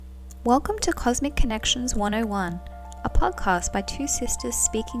Welcome to Cosmic Connections 101, a podcast by two sisters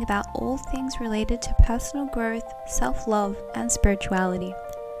speaking about all things related to personal growth, self-love, and spirituality.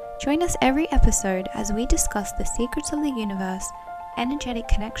 Join us every episode as we discuss the secrets of the universe, energetic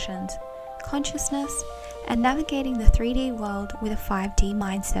connections, consciousness, and navigating the 3D world with a 5D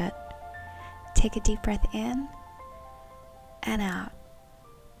mindset. Take a deep breath in and out.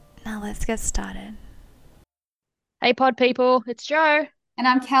 Now let's get started. Hey pod people, it's Joe. And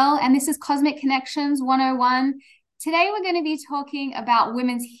I'm Kel, and this is Cosmic Connections 101. Today we're going to be talking about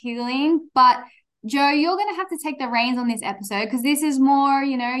women's healing, but Joe, you're going to have to take the reins on this episode because this is more,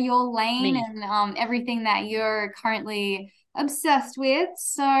 your lane Me. and everything that you're currently obsessed with.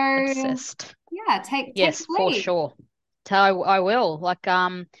 So Obsessed. yeah, take Yes, the for lead. sure. I will.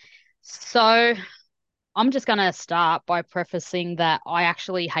 So I'm just gonna start by prefacing that I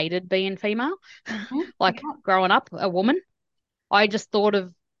actually hated being female. Like Yeah. growing up, a woman. I just thought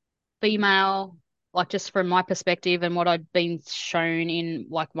of female, like just from my perspective and what I'd been shown in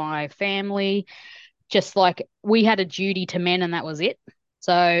like my family, just like we had a duty to men and that was it.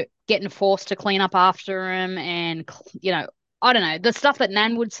 So getting forced to clean up after him and, I don't know, the stuff that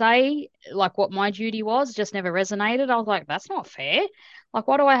Nan would say, like what my duty was, just never resonated. I was like, that's not fair. Like,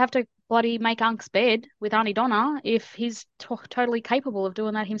 why do I have to bloody make Unc's bed with Auntie Donna if he's totally capable of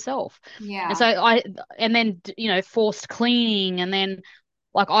doing that himself? And Yeah. so and then, forced cleaning. And then,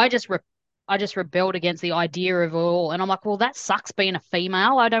 like, I just rebelled against the idea of it all. And I'm like, well, that sucks being a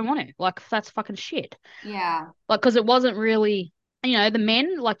female. I don't want it. Like, that's fucking shit. Yeah. Like, because it wasn't really, the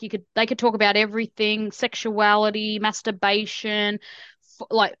men, like they could talk about everything, sexuality, masturbation,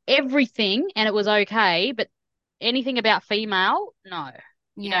 like everything, and it was okay. But anything about female, no,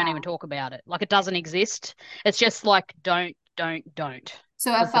 you don't Yeah. even talk about it. Like, it doesn't exist. It's just like, don't,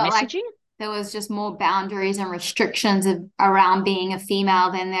 So I was the felt like messaging. there was just more boundaries and restrictions around being a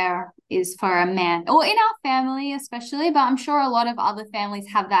female than there is for a man, or in our family especially. But I'm sure a lot of other families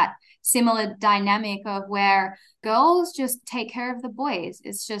have that similar dynamic of where girls just take care of the boys.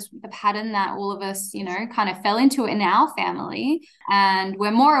 It's just the pattern that all of us, kind of fell into in our family. And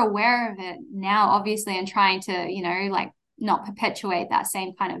we're more aware of it now, obviously, and trying to, like not perpetuate that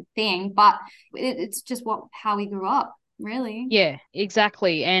same kind of thing. But it's just how we grew up, really. Yeah,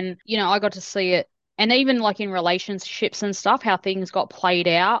 exactly. And, I got to see it. And even like in relationships and stuff, how things got played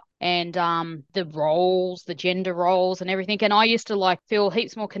out and the roles, the gender roles and everything. And I used to like feel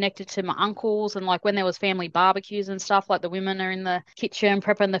heaps more connected to my uncles and like when there was family barbecues and stuff, like the women are in the kitchen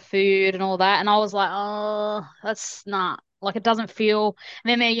prepping the food and all that. And I was like, oh, that's not like it doesn't feel. And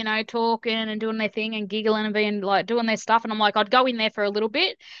then they're, talking and doing their thing and giggling and being like doing their stuff. And I'm like, I'd go in there for a little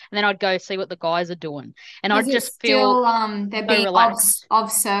bit and then I'd go see what the guys are doing. And Is I'd it just feel still they're so being relaxed.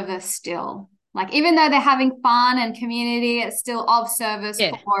 of service still? Like even though they're having fun and community, it's still of service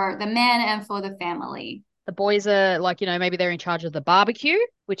Yeah. for the men and for the family. The boys are like, maybe they're in charge of the barbecue,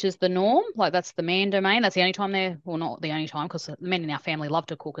 which is the norm. Like that's the man domain. That's the only time they're, well, not the only time because the men in our family love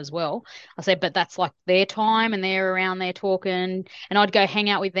to cook as well. I said, but that's like their time and they're around there talking and I'd go hang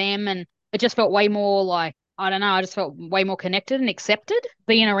out with them and it just felt way more like, I don't know, I just felt way more connected and accepted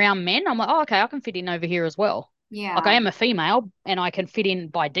being around men. I'm like, oh, okay, I can fit in over here as well. Like I Yeah. am a female and I can fit in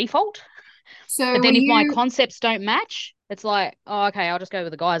by default. But So were then if my you concepts don't match, it's like, oh, okay, I'll just go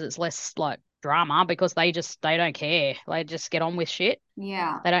with the guys. It's less like drama because they don't care. They just get on with shit.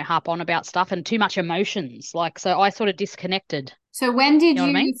 yeah. They don't harp on about stuff and too much emotions. Like, so I sort of disconnected. So when did You know what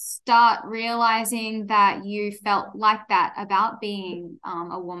I mean? you start realizing that you felt like that about being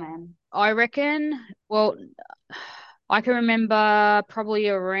a woman? I reckon, well, I can remember probably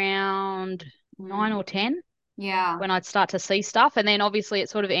around nine Mm, or 10 yeah. when I'd start to see stuff. And then obviously it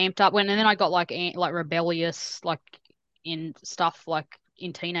sort of amped up when, and then I got like, like rebellious, like in stuff like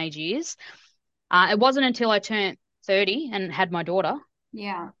in teenage years. It wasn't until I turned 30 and had my daughter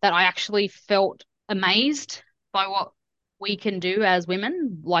Yeah. that I actually felt amazed by what we can do as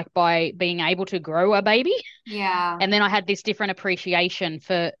women, like by being able to grow a baby. Yeah. And then I had this different appreciation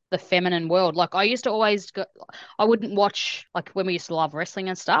for the feminine world. Like I used to always go, I wouldn't watch, like when we used to love wrestling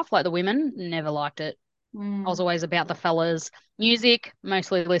and stuff, like the women never liked it. I was Mm, always about the fellas. Music,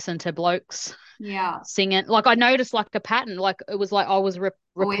 mostly listen to blokes yeah. singing. Like I noticed like a pattern, like it was like I was Always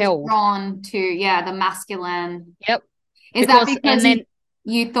repelled. drawn to, yeah, the masculine. Yep. Is that Because, because and you then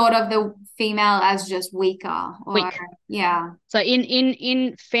you thought of the female as just weaker or weak. yeah. So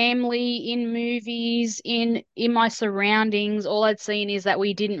in family, in movies, in my surroundings, all I'd seen is that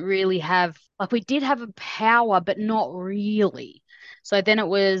we didn't really have like we did have a power, but not really. So then it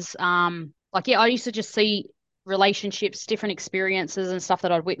was like yeah, I used to just see relationships, different experiences and stuff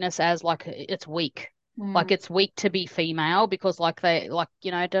that I'd witness as like it's weak. Like it's weak to be female because like they like,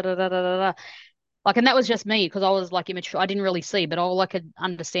 da da da da da da. Like, and that was just me because I was like immature. I didn't really see, but all I could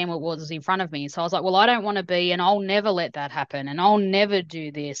understand what was in front of me. So I was like, well, I don't want to be, and I'll never let that happen, and I'll never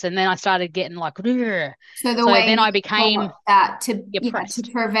do this. And then I started getting like, ugh. So the So way then you I became thought that to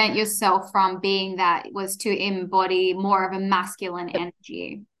oppressed. prevent yourself from being that was to embody more of a masculine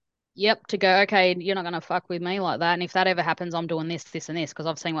energy. Yep, to go, okay, you're not going to fuck with me like that. And if that ever happens, I'm doing this, this, and this because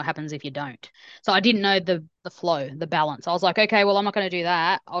I've seen what happens if you don't. So I didn't know the flow, the balance. I was like, okay, well, I'm not going to do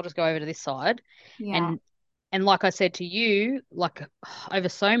that. I'll just go over to this side. Yeah. And like I said to you, like over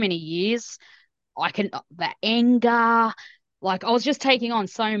so many years, I can the anger, like I was just taking on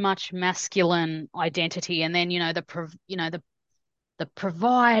so much masculine identity, and then the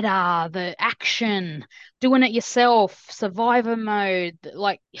provider, the action, doing it yourself, survivor mode,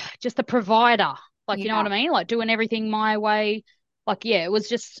 like just the provider. Like, you know Yeah. what I mean? Like doing everything my way. Like, yeah, it was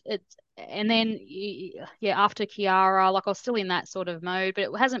just, and then, yeah, after Kiara, like I was still in that sort of mode, but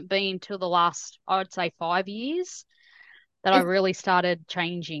it hasn't been till the last, I would say 5 years that I It's really started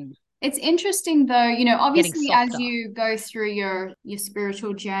changing, It's interesting though, getting obviously as softer. you go through your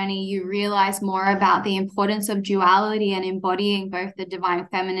spiritual journey, you realize more about the importance of duality and embodying both the divine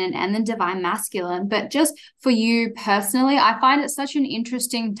feminine and the divine masculine. But just for you personally, I find it such an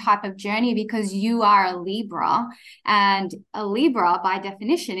interesting type of journey because you are a Libra, and a Libra by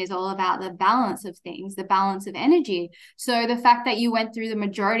definition is all about the balance of things, the balance of energy. So the fact that you went through the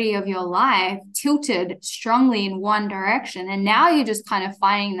majority of your life tilted strongly in one direction, and now you're just kind of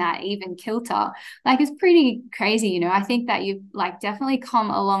finding that even kilter, like it's pretty crazy. I think that you've like definitely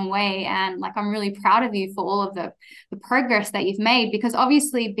come a long way, and like I'm really proud of you for all of the progress that you've made, because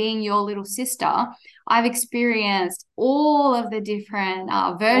obviously being your little sister, I've experienced all of the different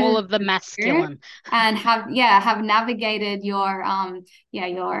All versions of the of you, masculine, and have navigated your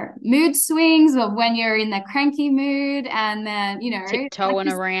mood swings of when you're in the cranky mood, and then like tiptoeing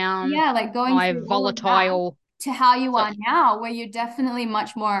just around, like going my through all of that volatile. to how you So are now, where you're definitely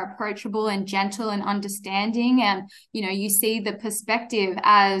much more approachable and gentle and understanding, and you see the perspective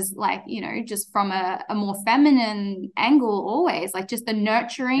as like just from a more feminine angle, always like just the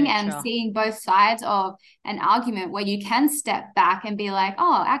nurturing and nurture, seeing both sides of an argument, where you can step back and be like,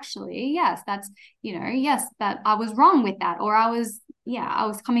 oh, actually yes, that's yes, that I was wrong with that, or I was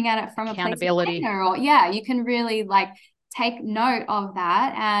coming at it from a place of accountability. anger, or yeah, you can really like take note of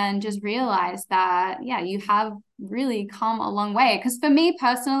that and just realize that you have really come a long way. Because for me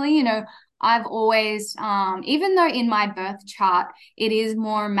personally, I've always even though in my birth chart it is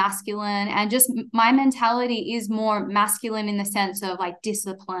more masculine, and just my mentality is more masculine in the sense of like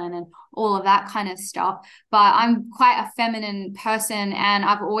discipline and all of that kind of stuff, but I'm quite a feminine person, and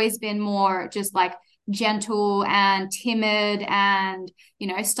I've always been more just like gentle and timid and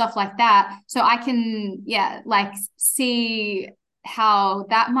stuff like that. So I can like see how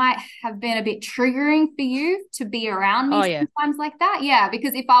that might have been a bit triggering for you to be around Oh me yeah, sometimes like that. Yeah,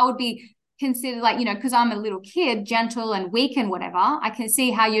 because if I would be considered like, because I'm a little kid, gentle and weak and whatever, I can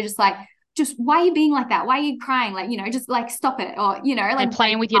see how you're just like, just why are you being like that? Why are you crying? Like, just like stop it, or and like very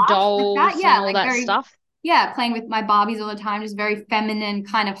playing with your harsh like that. dolls and Yeah, all like that very stuff. playing with my Barbies all the time, just very feminine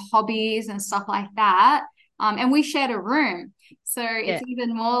kind of hobbies and stuff like that. And we shared a room, so it's Yeah,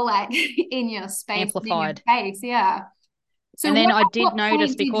 even more like in your space and in your amplified. face. Yeah. So And then I at did what notice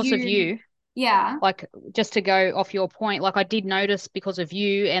point did because of you? you, Yeah. like just to go off your point, like I did notice because of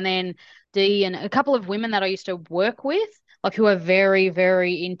you and then Dee and a couple of women that I used to work with, like who are very,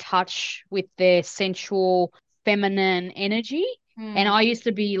 very in touch with their sensual feminine energy. And Mm. I used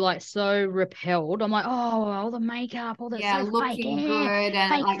to be like so repelled. I'm like, oh, all the makeup, all that's Yeah, so fake. looking Yeah, good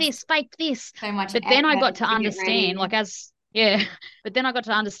and fake like this, fake this. so much But then I got effort to to get understand, ready. like as yeah, but then I got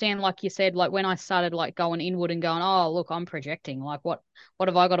to understand, like you said, like when I started like going inward and going, oh, look, I'm projecting. Like what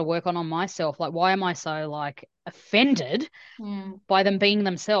have I got to work on myself? Like, why am I so like offended Mm. by them being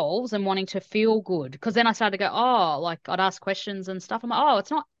themselves and wanting to feel good? Because then I started to go, oh, like I'd ask questions and stuff. I'm like,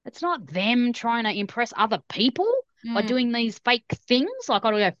 oh, it's not them trying to impress other people by Mm. doing these fake things. Like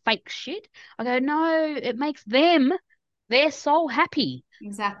I do go fake shit. I go, no, it makes them their soul happy. Like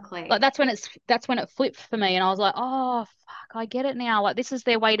Exactly. that's when it flipped for me, and I was like, oh fuck, I get it now. Like this is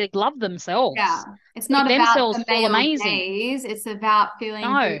their way to love Yeah. themselves, It's make not about themselves the feel male amazing. gaze. It's about feeling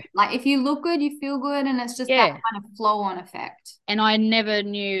good. No, Like if you look good, you feel good. And it's just that yeah. kind of flow on effect. And I never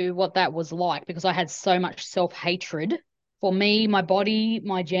knew what that was like because I had so much self-hatred for me, my body,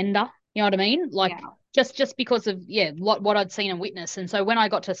 my gender. You know what I mean? Like Yeah. just because of what I'd seen and witnessed. And so when I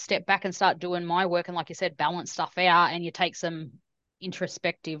got to step back and start doing my work and like you said, balance stuff out and you take some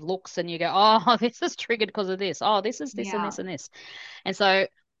introspective looks and you go, oh, this is triggered because of this. Oh, this is this and Yeah. this and this. And so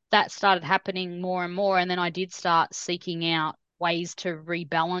that started happening more and more. And then I did start seeking out ways to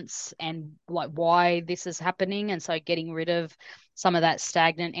rebalance and like why this is happening. And so getting rid of some of that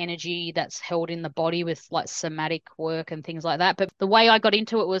stagnant energy that's held in the body with like somatic work and things like that. But the way I got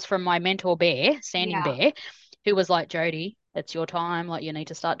into it was from my mentor Bear, Standing Yeah. Bear, who was like, Jody, it's your time. Like you need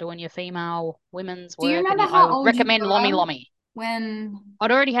to start doing your female women's Do you work. And remember I how would old you recommend Lomi were Lomi. when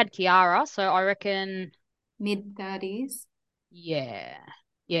I'd already had Kiara, so I reckon, mid-30s? yeah,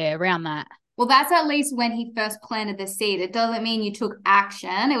 yeah, around that. Well, that's at least when he first planted the seed. It doesn't mean you took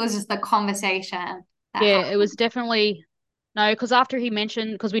action. It was just the conversation that Yeah, it was happened. definitely no, because after he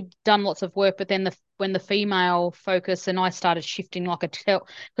mentioned, because we'd done lots of work, but then when the female focus and I started shifting like a tail,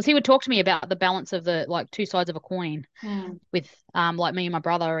 because he would talk to me about the balance of the like two sides of a coin Hmm. with like me and my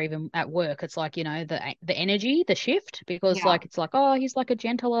brother, or even at work, it's like the energy, the shift, because Yeah. like it's like oh he's like a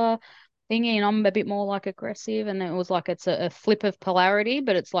gentler thingy and I'm a bit more like aggressive, and it was like it's a flip of polarity,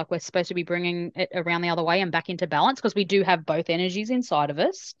 but it's like we're supposed to be bringing it around the other way and back into balance because we do have both energies inside of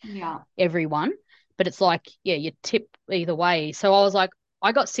us, Yeah. everyone. But it's like, yeah, you tip either way. So I was like,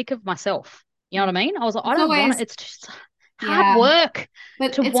 I got sick of myself. You know Mm. what I mean? I was like, I It's don't want it. always, It's just hard yeah. work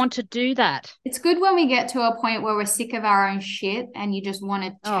But to want to do that. it's good when we get to a point where we're sick of our own shit and you just want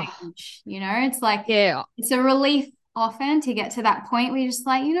to Oh, change, you know? It's like yeah, it's a relief often to get to that point where you're just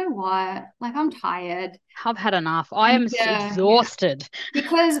like, you know what? Like I'm tired. I've had enough. I I am need to, yeah. exhausted.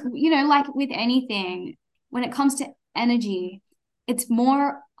 Because, you know, like with anything, when it comes to energy, it's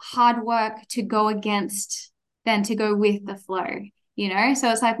more hard work to go against than to go with the flow, you know?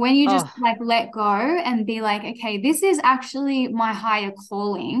 So it's like when you just Oh, like let go and be like, okay, this is actually my higher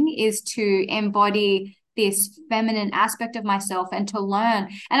calling is to embody this feminine aspect of myself and to learn.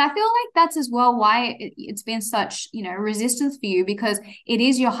 And I feel like that's as well why it's been such, you know, resistance for you because it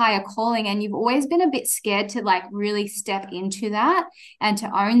is your higher calling and you've always been a bit scared to like really step into that and to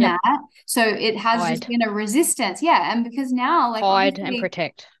own yep. that. So it has just Hide, been a resistance. Yeah. And because now, like, hide and obviously,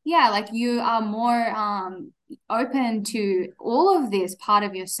 protect. yeah, like you are more open to all of this part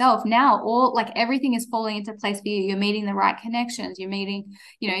of yourself now. All like everything is falling into place for you. You're meeting the right connections. You're meeting,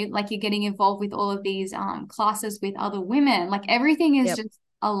 you know, like you're getting involved with all of these classes with other women. Like everything is Yep. just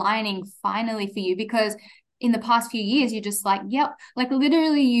aligning finally for you because in the past few years, you're just like, yep, like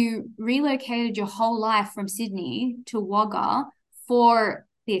literally you relocated your whole life from Sydney to Wagga for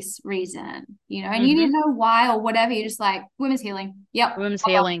this reason, you know, and you Mm-hmm. didn't know why or whatever. You're just like, women's healing. Yep. Women's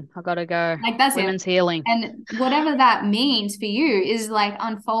Wagga. healing. I gotta go. Like that's it. Women's healing. And whatever that means for you is like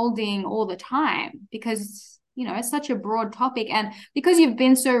unfolding all the time because, you know, it's such a broad topic. And because you've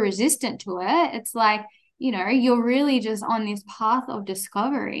been so resistant to it, it's like, you know, you're really just on this path of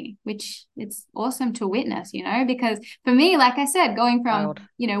discovery, which it's awesome to witness, you know, because for me, like I said, going from, Wild.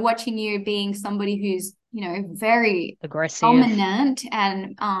 you know, watching you being somebody who's, you know, very Aggressive. dominant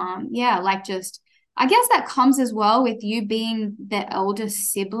and yeah, like just I guess that comes as well with you being the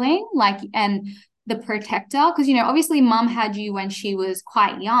eldest sibling, like, and the protector, because, you know, obviously mum had you when she was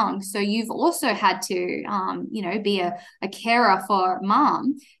quite young. So you've also had to, you know, be a carer for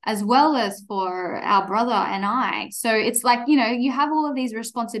mum as well as for our brother and I. So it's like, you know, you have all of these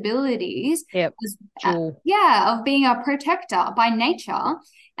responsibilities, Yep. as, Jewel. yeah, of being a protector by nature.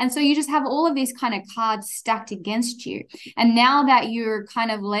 And so you just have all of these kind of cards stacked against you. And now that you're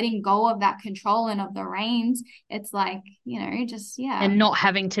kind of letting go of that control and of the reins, it's like, you know, just, yeah. And not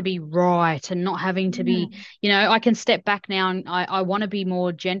having to be right and not having to be, Mm. I can step back now and I want to be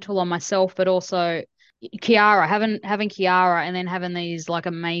more gentle on myself, but also Kiara, having Kiara and then having these like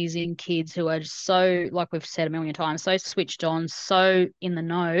amazing kids who are just so, like we've said a million times, so switched on, so in the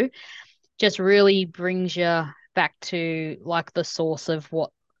know, just really brings you back to like the source of what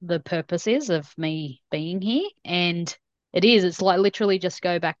the purpose is of me being here. And it's like literally just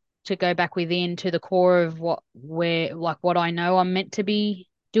go back within to the core of what I know I'm meant to be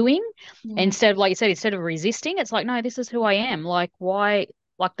doing. Mm. Instead of, like you said, instead of resisting, it's like, no, this is who I am. Like, why?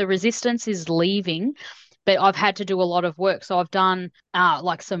 Like, the resistance is leaving, but I've had to do a lot of work. So I've done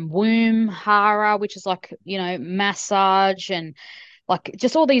like some womb hara, which is like, massage and like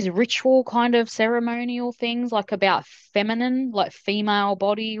just all these ritual kind of ceremonial things, like about feminine, like female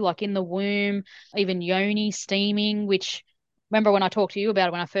body, like in the womb, even yoni steaming, which remember when I talked to you about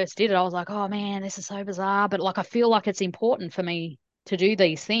it when I first did it, I was like, oh man, this is so bizarre. But like I feel like it's important for me to do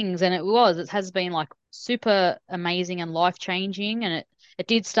these things. And it has been like super amazing and life changing. And it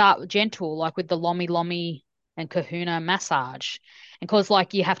did start gentle, like with the Lomi Lomi and Kahuna massage. And cause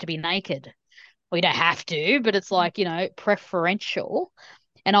like you have to be naked. Well, you don't have to, but it's like, preferential.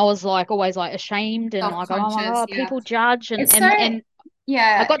 And I was like always like ashamed and like, oh my Self-conscious, God, yeah. people judge and It's so and and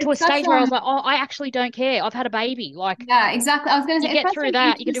I Yeah, got to a it's such stage where I was like, oh, I actually don't care. I've had a baby. Like, yeah, exactly. I was going to you say it's get such through an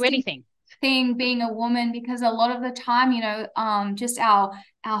that, you can do interesting anything. thing being a woman because a lot of the time, just our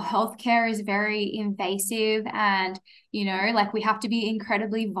healthcare is very invasive and like we have to be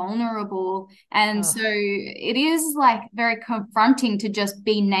incredibly vulnerable. And so Oh, it is like very confronting to just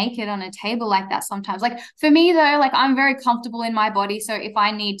be naked on a table like that sometimes. Like for me though, like I'm very comfortable in my body. So if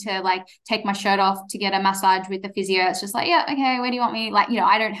I need to like take my shirt off to get a massage with the physio, it's just like, yeah, okay, where do you want me? Like,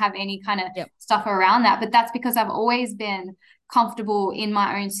 I don't have any kind of yep. stuff around that. But that's because I've always been comfortable in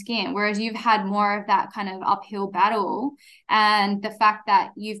my own skin, whereas you've had more of that kind of uphill battle. And the fact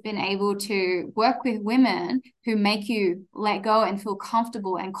that you've been able to work with women who make you let go and feel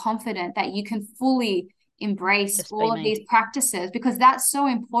comfortable and confident that you can fully embrace Just be all of these me. practices, because that's so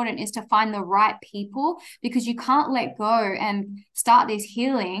important, is to find the right people, because you can't let go and start this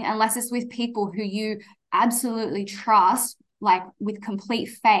healing unless it's with people who you absolutely trust, like with complete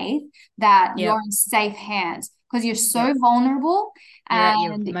faith that Yep. you're in safe hands, because you're Yep. so vulnerable. You're at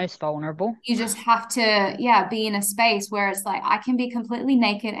your And most vulnerable. you just have to, yeah, be in a space where it's like I can be completely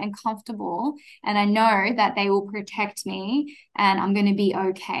naked and comfortable, and I know that they will protect me and I'm going to be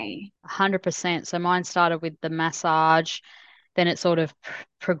okay. 100%. So mine started with the massage, then it sort of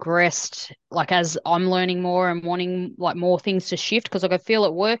progressed like as I'm learning more and wanting like more things to shift because like I feel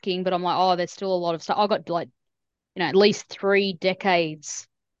it working, but I'm like, oh, there's still a lot of stuff. I got like, at least 3 decades,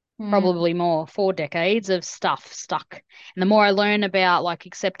 Mm, probably more, 4 decades of stuff stuck. And the more I learn about like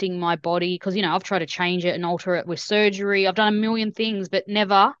accepting my body, because I've tried to change it and alter it with surgery. I've done a million things, but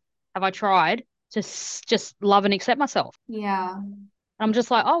never have I tried to just love and accept myself. yeah. I'm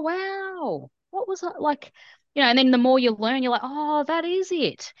just like, oh wow, what was it like? And then the more you learn, you're like, oh, that is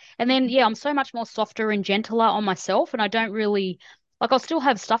it. And then yeah, I'm so much more softer and gentler on myself, and I don't really like. I'll still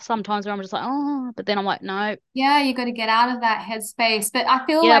have stuff sometimes where I'm just like, oh, but then I'm like, no, Yeah, you got to get out of that headspace. But I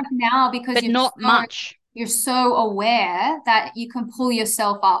feel like yep, now, because but not much. you're so aware that you can pull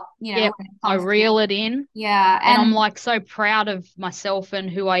yourself up, Yep, when it I comes to, reel it in, yeah. and I'm And like so proud of myself and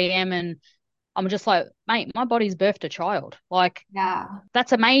who I am, and I'm just like, mate, my body's birthed a child. Like yeah,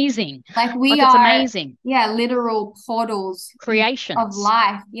 that's amazing. like we Like it's are, amazing. yeah, literal portals, of Creations.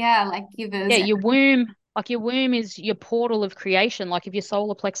 life. Yeah, like givers. Yeah, your womb is your portal of creation. Like if your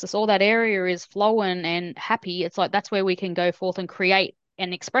solar plexus, all that area is flowing and happy, it's like that's where we can go forth and create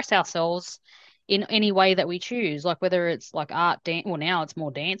and express ourselves in any way that we choose. Like whether it's like art, dance, well now it's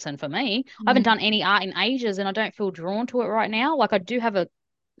more dancing for me. I haven't Mm, done any art in ages and I don't feel drawn to it right now. Like I do have a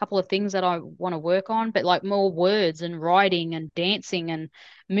couple of things that I want to work on, but like more words and writing and dancing and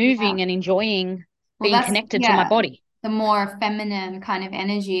yeah. moving and enjoying Well, being that's, connected to my yeah, body. the more feminine kind of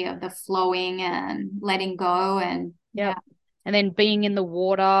energy of the flowing and letting go. And yeah, Yep. And then being in the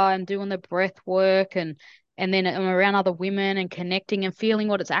water and doing the breath work and then I'm around other women and connecting and feeling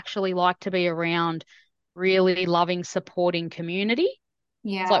what it's actually like to be around really loving, supporting community.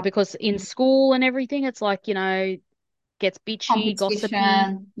 It's like yeah. because in school and everything, it's like, gets bitchy, gossipy,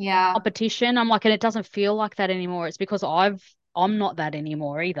 Competition. Yeah. competition. I'm like, and it doesn't feel like that anymore. It's because I'm not that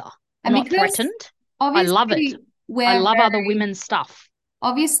anymore either. I'm And not because threatened. I love it. obviously I we're love other very women's stuff.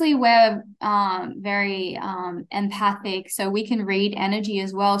 obviously we're very empathic, so we can read energy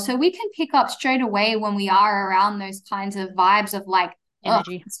as well, so we can pick up straight away when we are around those kinds of vibes of like, oh,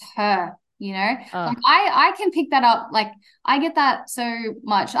 Energy. it's her, Uh, like I can pick that up. Like I get that so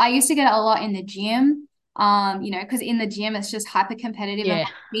much. I used to get it a lot in the gym, because in the gym it's just hyper competitive among yeah.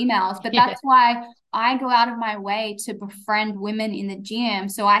 females, but Yeah. that's why I go out of my way to befriend women in the gym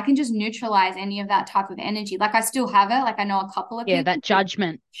so I can just neutralize any of that type of energy. Like I still have it. Like I know a couple of Yeah, people that who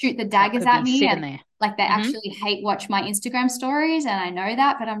judgment shoot the that daggers could at be me, sitting and there. like they Hmm. actually hate watch my Instagram stories, and I know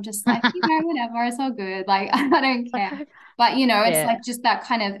that, but I'm just like, whatever, it's all good. Like I don't care. Like, But it's yeah, like just that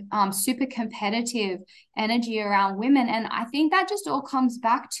kind of super competitive energy around women. And I think that just all comes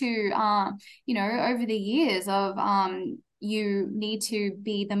back to over the years of you need to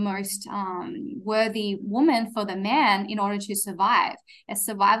be the most worthy woman for the man in order to survive. It's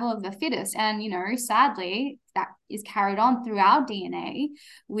survival of the fittest. And sadly, that is carried on through our DNA,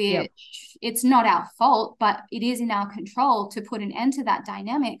 yep. which it's not our fault, but it is in our control to put an end to that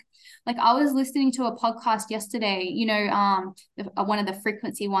dynamic. Like I was listening to a podcast yesterday, one of the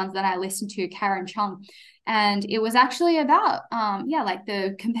frequency ones that I listened to, Karen Chung, and it was actually about like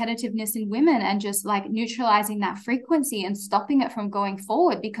the competitiveness in women and just like neutralizing that frequency and stopping it from going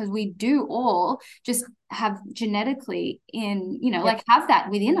forward, because we do all just have genetically in Yep. like have that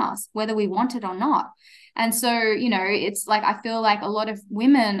within us whether we want it or not. And so, it's like I feel like a lot of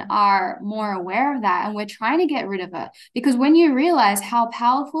women are more aware of that, and we're trying to get rid of it, because when you realize how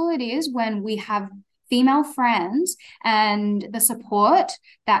powerful it is when we have female friends and the support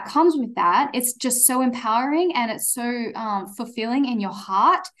that comes with that, it's just so empowering, and it's so fulfilling in your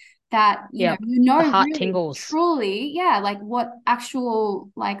heart that Yep. you The heart really tingles. truly, yeah, like what actual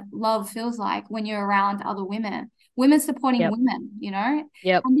like love feels like when you're around other women supporting Yep. women,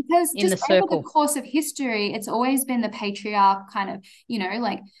 Yep. and because In just the over the circle. course of history, it's always been the patriarch kind of,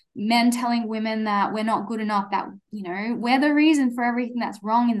 like men telling women that we're not good enough, that, we're the reason for everything that's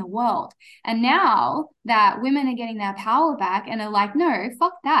wrong in the world. And now that women are getting their power back and are like, no,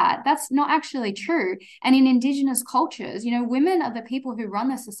 fuck that. That's not actually true. And in Indigenous cultures, women are the people who run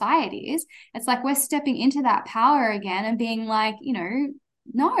the societies. It's like we're stepping into that power again and being like,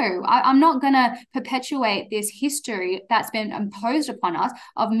 no, I'm not going to perpetuate this history that's been imposed upon us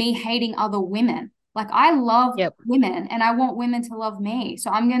of me hating other women. Like, I love Yep. women and I want women to love me. So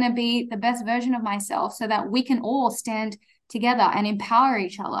I'm going to be the best version of myself so that we can all stand together and empower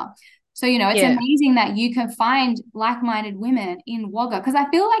each other. So, it's amazing that you can find like-minded women in Wagga, because I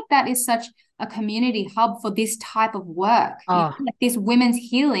feel like that is such a community hub for this type of work. Oh, Like this women's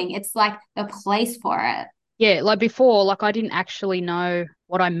healing. It's like the place for it. yeah. Like before, like I didn't actually know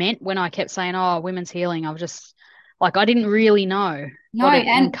what I meant when I kept saying, oh, women's healing. I was just like, I didn't really know No, what it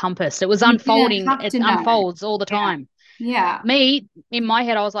and encompassed. It was you didn't unfolding. have It to know. unfolds all the Yeah. time. Yeah. Me, in my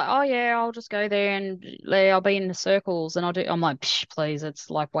head, I was like, oh yeah, I'll just go there and I'll be in the circles and I'm like, psh, please, it's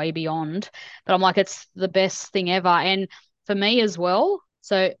like way beyond. But I'm like, it's the best thing ever. And for me as well,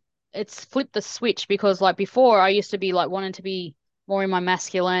 so it's flipped the switch, because like before I used to be like wanting to be more in my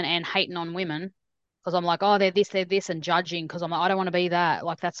masculine and hating on women because I'm like, oh, they're this, and judging because I'm like, I don't want to be that.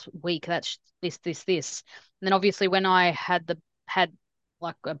 Like that's weak. That's this. And then obviously when I had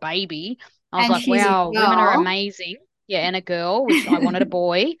like a baby, I was And like, she's a wow, women are girl. amazing. Yeah, and a girl, which I wanted a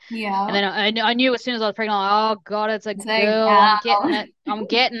boy. And Yeah. then I knew as soon as I was pregnant, like, oh God, it's a It's like, girl. I'm getting wow. it. I'm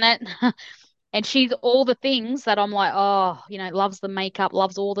getting it. And she's all the things that I'm like, oh, loves the makeup,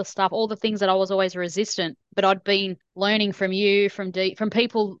 loves all the stuff, all the things that I was always resistant. But I'd been learning from you, from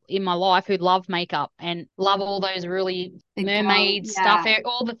people in my life who love makeup and love all those really The girl. mermaid stuff, Yeah.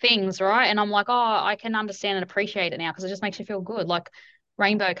 all the things, right? And I'm like, oh, I can understand and appreciate it now because it just makes you feel good. Like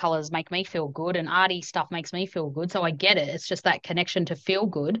rainbow colors make me feel good and arty stuff makes me feel good. So I get it. It's just that connection to feel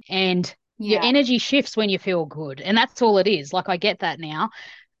good. And your Yeah. energy shifts when you feel good. And that's all it is. Like I get that now.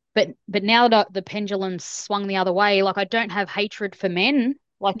 But now that the pendulum's swung the other way, like I don't have hatred for men.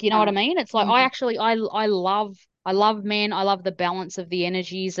 Like, you know Yeah. what I mean? It's like I Mm. actually I love men. I love the balance of the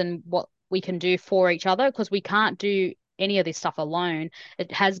energies and what we can do for each other, because we can't do any of this stuff alone.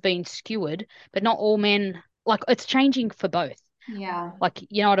 It has been skewered, but not all men, like it's changing for both. Yeah. Like,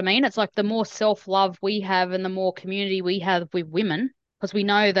 you know what I mean? It's like the more self-love we have and the more community we have with women, because we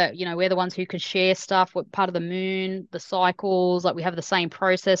know that, we're the ones who can share stuff. We're part of the moon, the cycles, like we have the same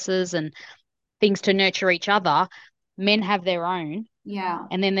processes and things to nurture each other. Men have their own. Yeah.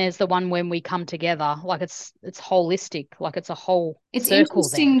 And then there's the one when we come together. Like it's holistic, like it's a whole It's circle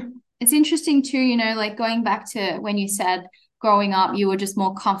then. interesting. It's interesting too, like going back to when you said growing up, you were just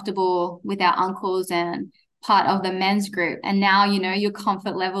more comfortable with our uncles and part of the men's group. And now, your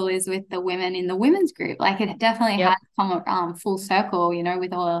comfort level is with the women in the women's group. Like it definitely has Yep, come full circle,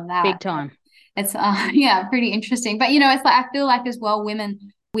 with all of big that. time. It's yeah, pretty interesting. But it's like I feel like as well,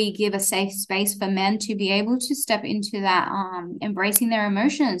 women, we give a safe space for men to be able to step into that embracing their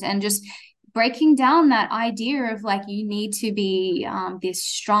emotions and just breaking down that idea of like you need to be this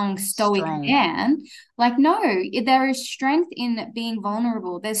strong stoic Strong. man. Like no, there is strength in being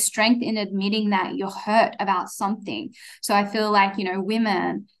vulnerable. There's strength in admitting that you're hurt about something. So I feel like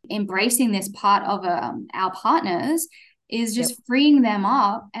women embracing this part of our partners is Yep, just freeing them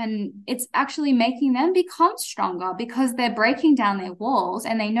up, and it's actually making them become stronger because they're breaking down their walls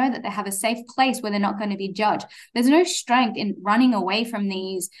and they know that they have a safe place where they're not going to be judged. There's no strength in running away from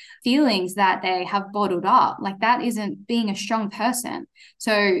these feelings that they have bottled up. Like that isn't being a strong person.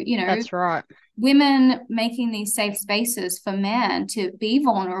 So, that's right. women making these safe spaces for men to be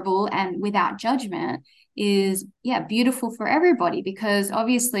vulnerable and without judgment is, yeah, beautiful for everybody, because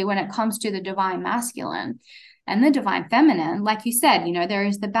obviously when it comes to the divine masculine and the divine feminine, like you said, there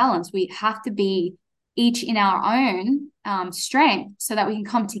is the balance. We have to be each in our own strength so that we can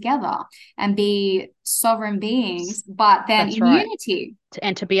come together and be sovereign beings, but then That's in right. unity.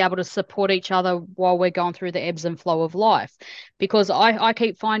 And to be able to support each other while we're going through the ebbs and flow of life. Because I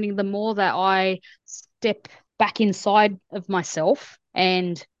keep finding the more that I step back inside of myself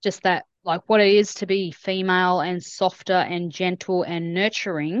and just that, like what it is to be female and softer and gentle and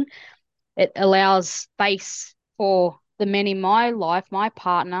nurturing, it allows space for the men in my life, my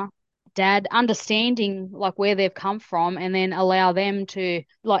partner, dad, understanding like where they've come from, and then allow them to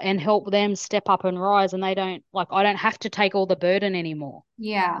like and help them step up and rise, and they don't like I don't have to take all the burden anymore.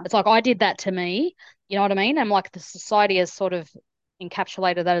 Yeah. It's like I did that to me, you know what I mean? And like the society has sort of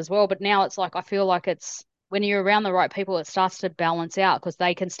encapsulated that as well. But now it's like I feel like it's when you're around the right people, it starts to balance out because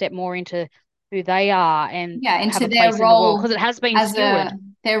they can step more into who they are and Yeah, have into a place in the world because it has been as skewered. a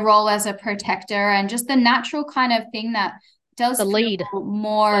their role as a protector, and just the natural kind of thing that does The lead feel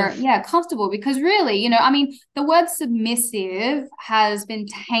more, of yeah, comfortable. Because really, I mean, the word submissive has been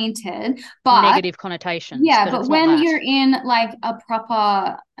tainted, but negative connotations, yeah, but but it's not when that. you're in like a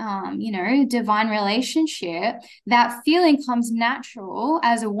proper, divine relationship, that feeling comes natural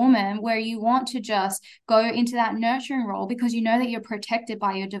as a woman where you want to just go into that nurturing role because you know that you're protected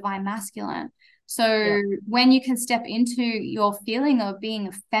by your divine masculine. Yeah. So when you can step into your feeling of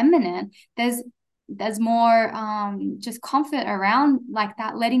being feminine, there's more just comfort around like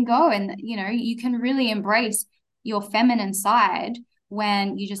that letting go, and you can really embrace your feminine side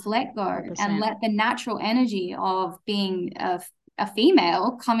when you just let go and 100%. let the natural energy of being a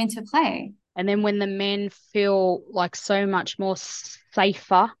female come into play. And then when the men feel like so much more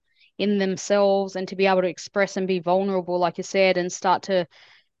safer in themselves and to be able to express and be vulnerable, like you said, and start to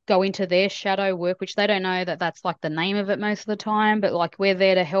go into their shadow work, which they don't know that that's like the name of it most of the time, but like we're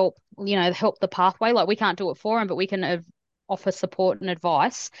there to help, help the pathway. Like we can't do it for them, but we can offer support and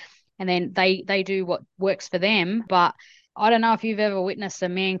advice. And then they do what works for them. But I don't know if you've ever witnessed a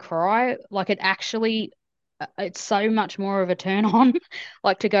man cry. Like it actually it's so much more of a turn on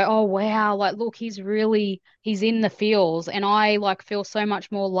like to go, oh wow, like look, he's in the feels, and I like feel so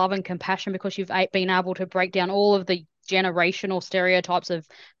much more love and compassion because you've been able to break down all of the generational stereotypes of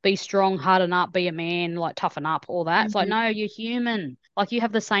be strong, harden up, be a man, like toughen up, all that. It's like, Mhm. no, you're human, like you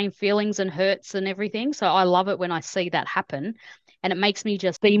have the same feelings and hurts and everything. So I love it when I see that happen, and it makes me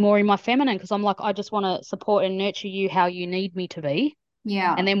just be more in my feminine because I'm like, I just want to support and nurture you how you need me to be. And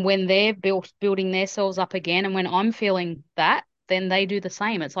Yeah. then when they're building themselves up again, and when I'm feeling that, then they do the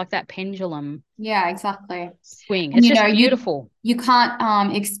same. It's like that pendulum Yeah, exactly. swing. And It's just you beautiful. you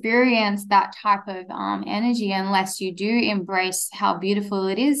can't experience that type of energy unless you do embrace how beautiful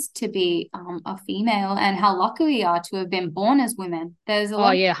it is to be a female, and how lucky we are to have been born as women. There's a Oh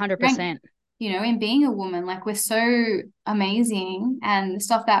lot of yeah, strength, 100%. in being a woman. Like we're so amazing, and the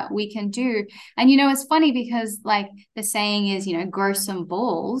stuff that we can do. And it's funny because like the saying is, grow some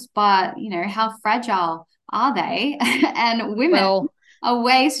balls, but how fragile are they? And women Well, are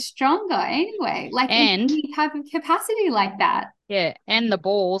way stronger anyway, like in and any type of capacity like that. yeah, and the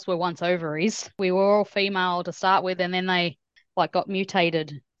balls were once ovaries. We were all female to start with, and then they like got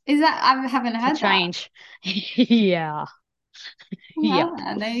mutated Is that I haven't to heard that. change. Yeah. Well,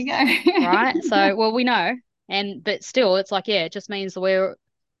 Yep. there you go. Right. So, well, we know. And but still it's like, yeah, it just means we're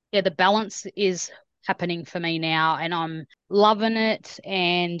yeah, the balance is happening for me now, and I'm loving it.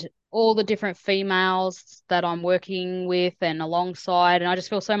 And all the different females that I'm working with and alongside, and I just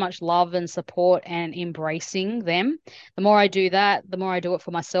feel so much love and support and embracing them. The more I do that, the more I do it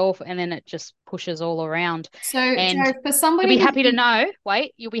for myself, and then it just pushes all around. So, And Joe, for you'll be somebody happy to who, know,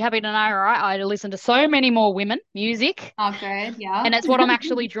 wait, you'll be happy to know, right? I listen to so many more women music. oh, good, yeah, And it's what I'm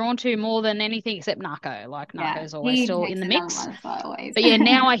actually drawn to more than anything except Narco. Like yeah, Narco's always he still in takes the the number mix. one spot always. But yeah,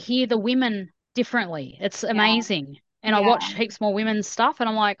 now I hear the women differently. It's Yeah, amazing. And I yeah, watch heaps more women's stuff and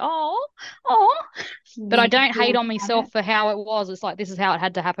I'm like, oh. But I you don't hate feel on about myself it. for how it was. It's like this is how it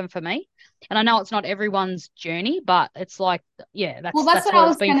had to happen for me. And I know it's not everyone's journey, but it's like, yeah, Well, that's that's that's what I what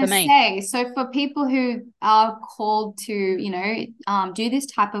it's was been going for to me. say. So, for people who are called to, do this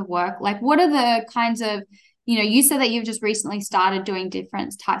type of work, like what are the kinds of, you said that you've just recently started doing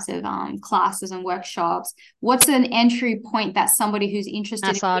different types of classes and workshops. What's an entry point that somebody who's interested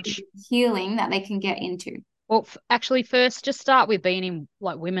in Massage. healing that they can get into? Well, actually, first, just start with being in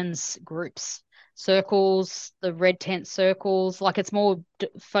like women's groups, circles, the red tent circles. Like it's more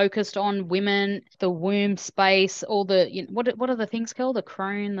focused on women, the womb space, all the what are the things called? The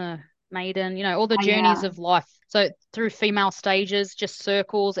crone, the maiden, all the Oh, journeys yeah. of life. So through female stages, just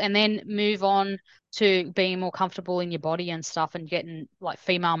circles, and then move on to being more comfortable in your body and stuff, and getting like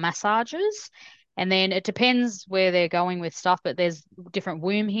female massages. And then it depends where they're going with stuff, but there's different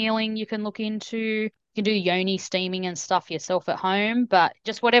womb healing you can look into. You can do yoni steaming and stuff yourself at home, but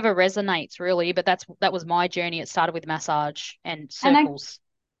just whatever resonates really. But that was my journey. It started with massage and And I circles.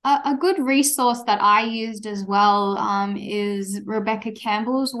 A good resource that I used as well is Rebecca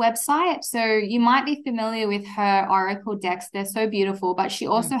Campbell's website. So you might be familiar with her oracle decks. They're so beautiful, but she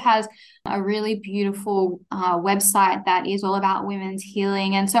also has a really beautiful website that is all about women's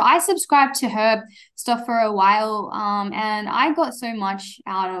healing. And so I subscribed to her stuff for a while, and I got so much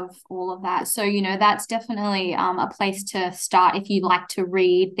out of all of that. So, that's definitely a place to start if you like to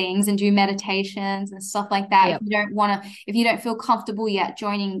read things and do meditations and stuff like that. Yep. If you don't feel comfortable yet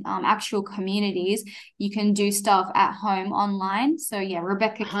joining actual communities, you can do stuff at home online. So yeah,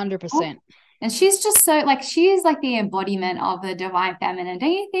 Rebecca 100%. And she's just so she's like the embodiment of the divine feminine.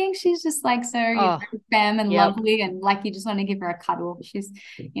 Don't you think? She's just like so femme and lovely, and like you just want to give her a cuddle. She's.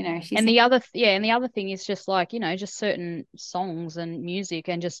 And the other thing is just just certain songs and music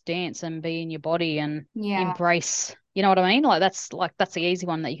and just dance and be in your body and embrace. You know what I mean? That's the easy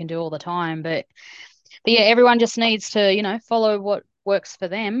one that you can do all the time. But yeah, everyone just needs to follow what works for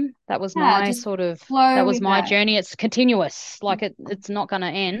them. That was my journey. It's continuous. It's not going to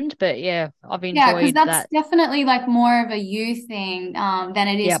end, but yeah, I've enjoyed because that's definitely more of a you thing than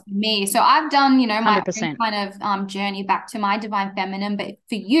it is for me. So I've done my own kind of journey back to my divine feminine, but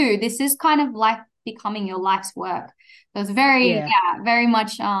for you this is kind of like becoming your life's work. So it's very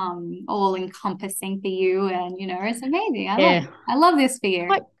much all encompassing for you, and it's amazing. I love this for you.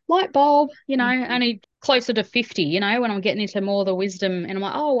 Light bulb, only closer to 50, when I'm getting into more of the wisdom, and I'm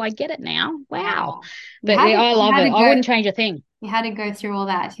like, oh, I get it now. Wow. But I love it. I wouldn't change a thing. You had to go through all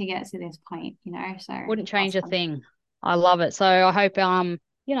that to get to this point, so wouldn't change a thing. I love it. So I hope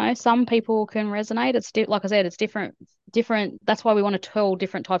some people can resonate. It's like I said, it's different. That's why we want to tell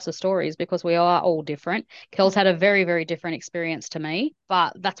different types of stories, because we are all different. Kel's had a very, very different experience to me,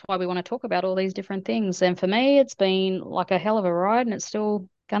 but that's why we want to talk about all these different things. And for me, it's been like a hell of a ride, and it's still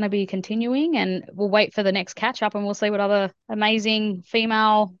going to be continuing, and we'll wait for the next catch up and we'll see what other amazing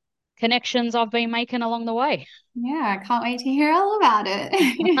female connections I've been making along the way. Yeah, I can't wait to hear all about it.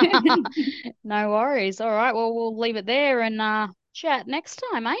 No worries. All right, well, we'll leave it there and chat next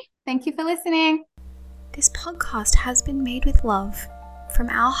time, eh? Thank you for listening. This podcast has been made with love, from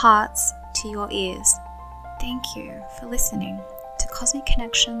our hearts to your ears. Thank you for listening to Cosmic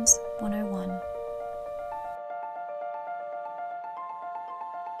Connections 101.